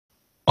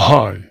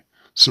Hi,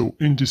 so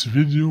in this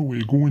video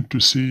we're going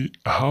to see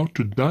how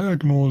to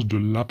diagnose the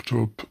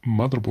laptop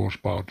motherboard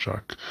power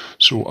jack.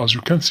 So as you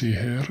can see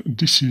here,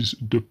 this is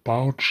the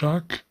power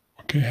jack,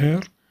 okay,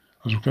 here.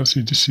 As you can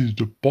see, this is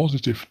the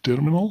positive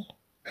terminal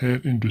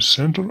here in the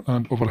center,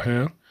 and over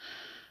here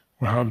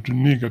we have the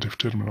negative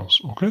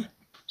terminals, okay?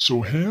 So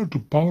here the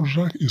power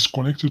jack is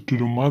connected to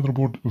the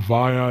motherboard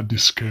via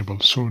this cable.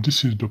 So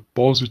this is the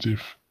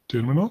positive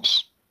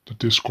terminals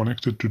that is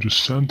connected to the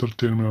center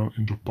terminal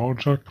in the power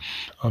jack,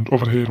 and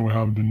over here we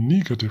have the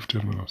negative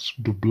terminals,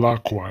 the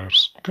black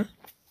wires, okay?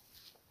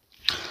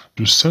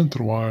 The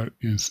center wire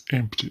is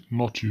empty,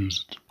 not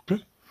used,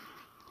 okay?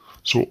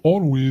 So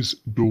always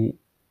do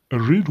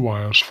red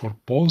wires for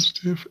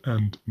positive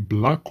and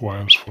black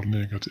wires for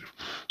negative.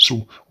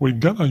 So we're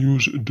gonna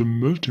use the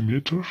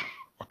multimeter,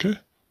 okay,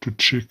 to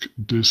check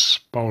this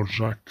power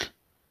jack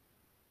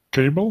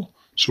cable.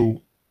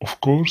 So of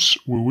course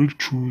we will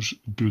choose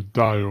the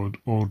diode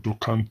or the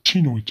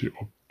continuity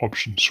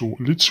option. So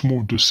let's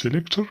move the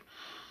selector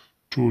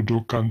to the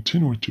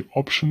continuity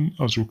option,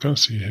 as you can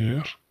see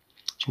here.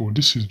 So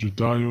this is the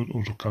diode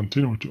or the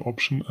continuity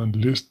option,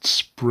 and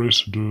let's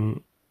press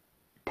the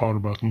power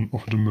button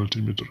of the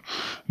multimeter.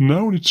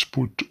 Now let's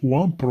put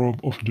one probe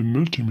of the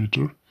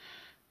multimeter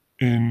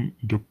in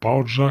the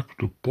power jack,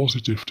 the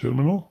positive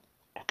terminal,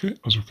 okay,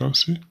 as you can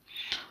see,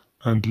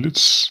 and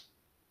let's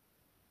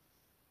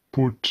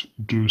put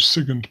the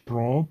second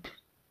probe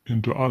in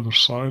the other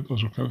side.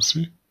 As you can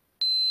see,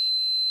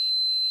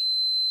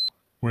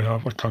 we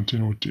have a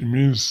continuity. It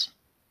means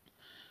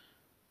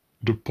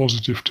the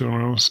positive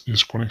terminals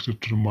is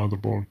connected to the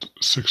motherboard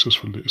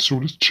successfully. So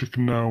let's check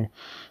now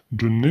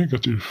the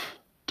negative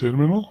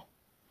terminal,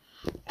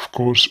 of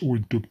course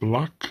with the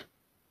black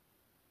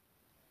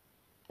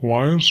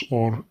wires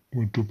or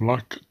with the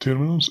black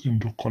terminals in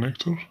the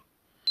connector.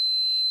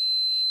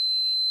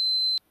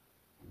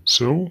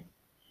 So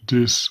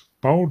this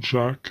power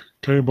jack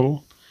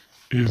cable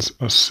is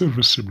a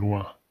serviceable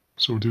one,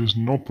 so there is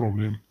no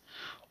problem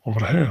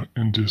over here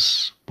in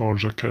this power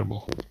jack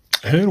cable.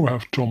 Here we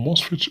have two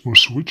MOSFETs or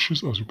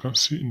switches, as you can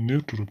see, near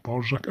to the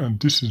power jack, and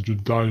this is the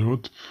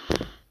diode.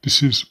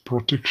 This is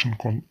protection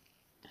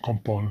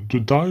component. The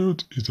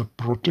diode is a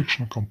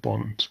protection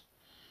component.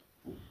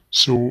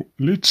 So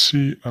let's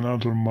see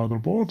another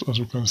motherboard. As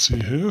you can see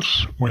here,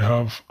 we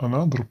have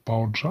another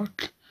power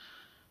jack.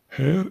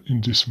 Here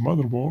in this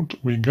motherboard,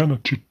 we're gonna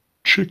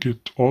check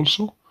it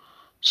also.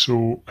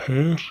 So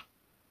here,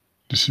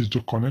 this is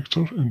the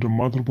connector in the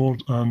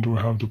motherboard, and we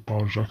have the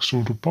power jack.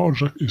 So the power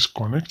jack is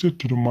connected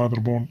to the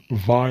motherboard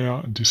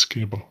via this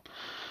cable.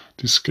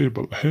 This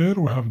cable here,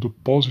 we have the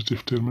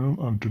positive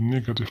terminal and the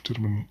negative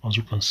terminal, as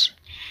you can see.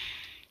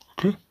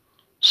 Okay,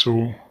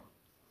 so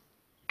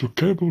the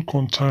cable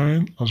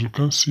contains, as you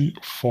can see,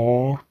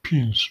 4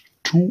 pins,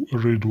 2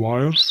 red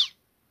wires,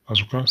 as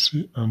you can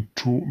see, and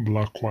 2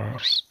 black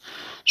wires.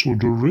 So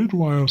the red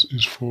wires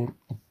is for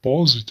a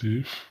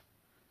positive,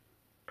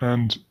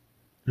 and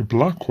the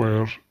black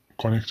wire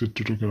connected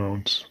to the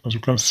ground. As you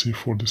can see,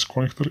 for this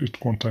connector, it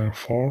contains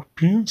 4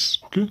 pins,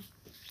 okay,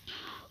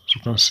 as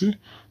you can see.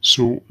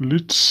 So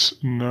let's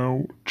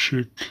now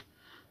check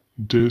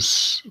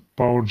this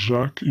power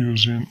jack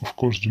using, of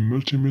course, the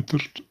multimeter.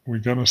 We're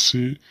gonna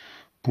see,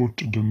 put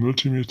the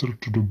multimeter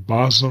to the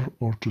buzzer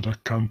or to the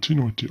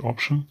continuity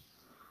option,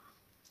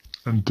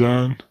 and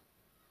then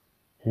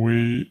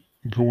we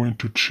going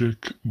to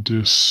check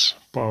this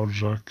power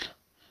jack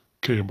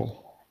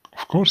cable,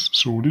 of course.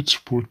 So let's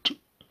put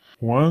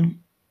one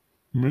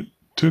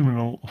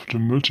terminal of the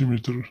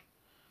multimeter,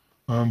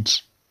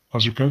 and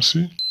as you can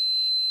see,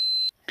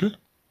 okay,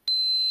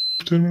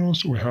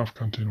 terminals we have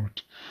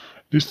continuity.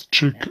 Let's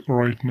check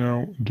right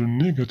now the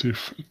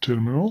negative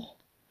terminal.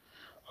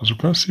 As you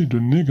can see, the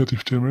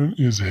negative terminal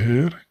is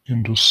here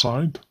in the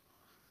side.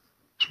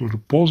 So the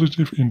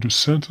positive in the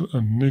center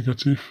and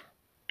negative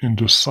in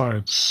the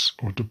sides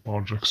of the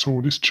power jack. So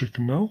let's check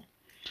now.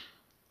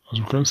 As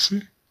you can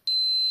see,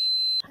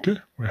 okay,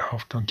 we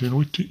have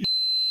continuity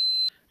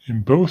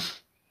in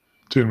both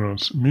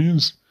terminals,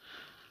 means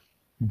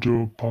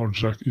the power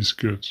jack is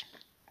good.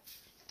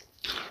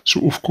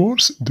 So of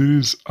course there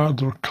is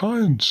other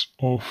kinds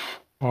of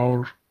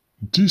power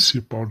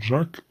DC power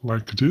jack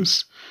like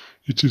this.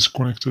 It is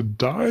connected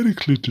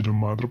directly to the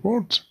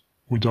motherboard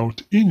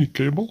without any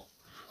cable.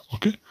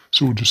 Okay,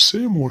 so the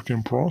same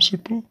working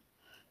principle,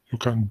 you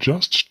can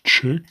just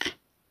check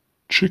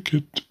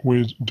it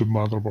with the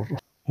motherboard.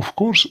 Of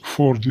course,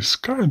 for this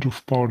kind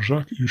of power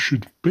jack, you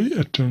should pay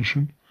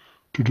attention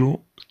to the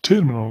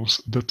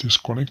terminals that is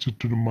connected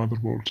to the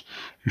motherboard.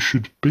 You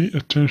should pay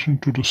attention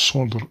to the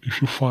solder.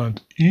 If you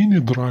find any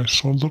dry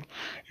solder,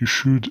 you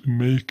should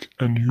make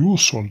a new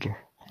solder.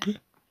 Okay,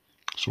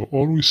 so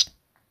always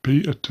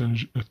pay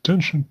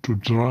attention to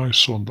dry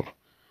solder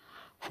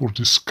for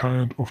this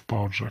kind of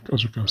power jack.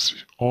 As you can see,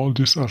 all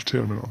these are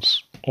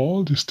terminals.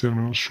 All these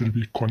terminals should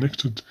be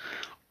connected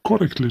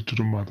correctly to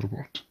the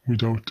motherboard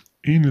without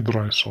any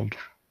dry solder.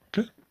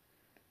 Okay,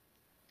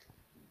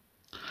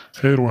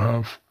 here we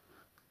have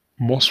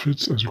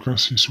MOSFETs, as you can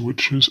see,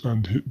 switches,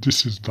 and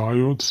this is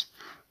diodes.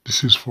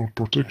 This is for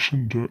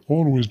protection.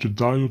 Always the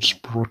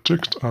diodes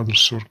protect other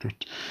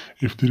circuit.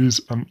 If there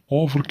is an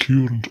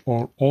overcurrent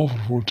or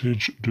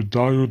overvoltage, the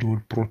diode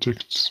will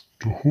protect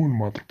the whole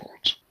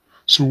motherboard.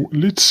 So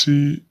let's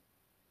see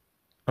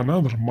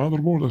another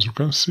motherboard. As you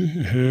can see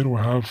here, we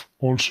have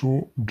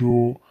also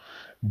the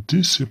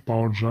DC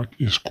power jack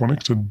is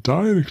connected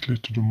directly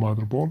to the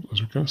motherboard, as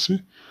you can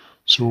see.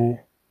 So,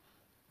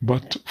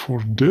 but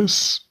for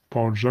this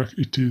power jack,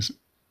 it is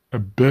a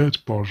bad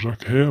power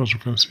jack. Here, as you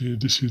can see,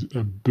 this is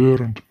a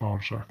burned power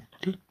jack.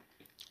 Okay,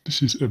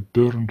 this is a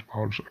burned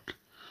power jack.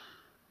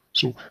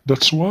 So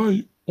that's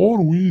why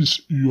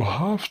always you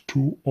have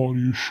to, or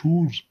you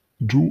should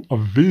do a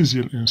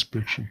visual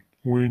inspection.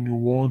 When you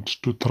want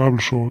to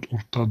troubleshoot or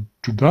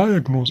to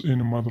diagnose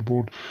any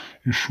motherboard,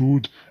 you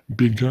should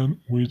begin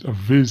with a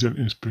visual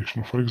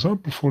inspection. For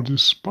example, for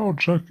this power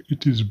jack,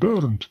 it is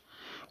burned.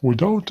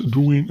 Without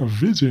doing a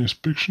visual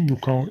inspection,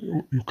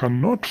 you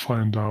cannot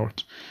find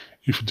out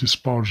if this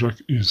power jack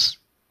is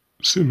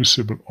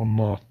serviceable or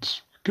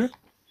not. Okay?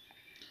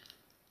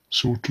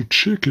 So to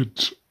check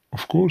it,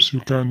 of course,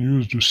 you can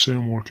use the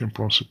same working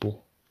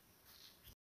principle.